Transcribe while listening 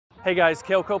Hey guys,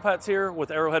 Cale Kopatz here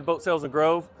with Arrowhead Boat Sales in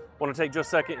Grove. Want to take just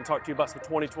a second and talk to you about some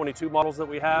 2022 models that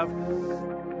we have.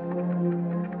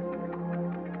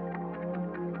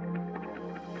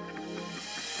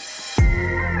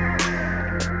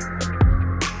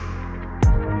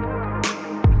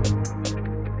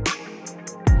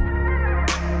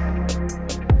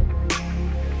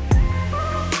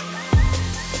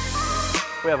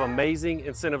 We have amazing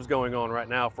incentives going on right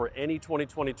now for any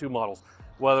 2022 models,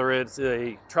 whether it's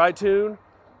a tri-tune,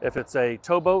 if it's a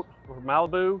towboat or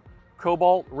Malibu,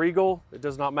 Cobalt, Regal, it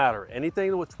does not matter.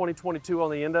 Anything with 2022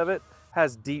 on the end of it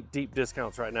has deep, deep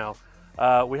discounts right now.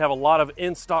 We have a lot of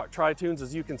in-stock tri-tunes,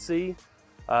 as you can see.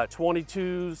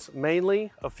 22s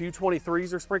mainly, a few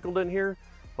 23s are sprinkled in here,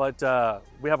 but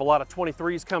we have a lot of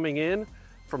 23s coming in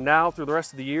from now through the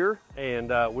rest of the year, and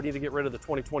we need to get rid of the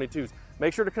 2022s.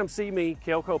 Make sure to come see me,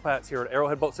 Cale Kopatz, here at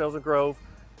Arrowhead Boat Sales in Grove,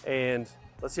 and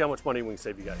let's see how much money we can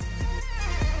save you guys.